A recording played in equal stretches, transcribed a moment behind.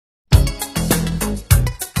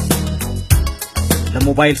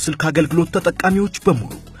ለሞባይል ስልክ አገልግሎት ተጠቃሚዎች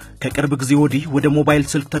በሙሉ ከቅርብ ጊዜ ወዲህ ወደ ሞባይል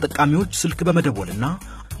ስልክ ተጠቃሚዎች ስልክ በመደወልና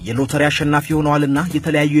የሎተሪ አሸናፊ ሆነዋልና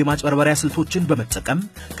የተለያዩ የማጭበርበሪያ ስልቶችን በመጠቀም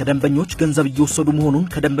ከደንበኞች ገንዘብ እየወሰዱ መሆኑን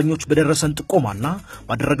ከደንበኞች በደረሰን ጥቆማና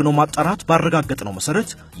ባደረግነው ማጣራት ባረጋገጥነው መሰረት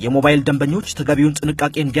የሞባይል ደንበኞች ተገቢውን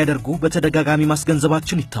ጥንቃቄ እንዲያደርጉ በተደጋጋሚ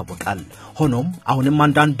ማስገንዘባችን ይታወቃል። ሆኖም አሁንም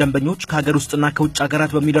አንዳንድ ደንበኞች ከሀገር ውስጥና ከውጭ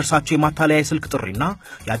ሀገራት በሚደርሳቸው የማታለያ ስልክ ጥሪና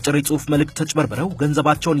የአጭር ጽሑፍ መልእክት ተጭበርብረው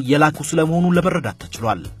ገንዘባቸውን እየላኩ ስለመሆኑ ለመረዳት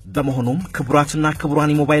ተችሏል። በመሆኑም ክቡራትና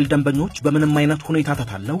ክቡራን የሞባይል ደንበኞች በምንም አይነት ሁኔታ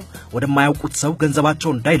ተታለው ወደማያውቁት ሰው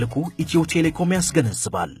ገንዘባቸውን እንዳይልኩ ኢትዮ ቴሌኮም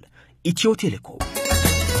ያስገነዝባል። ኢትዮ ቴሌኮም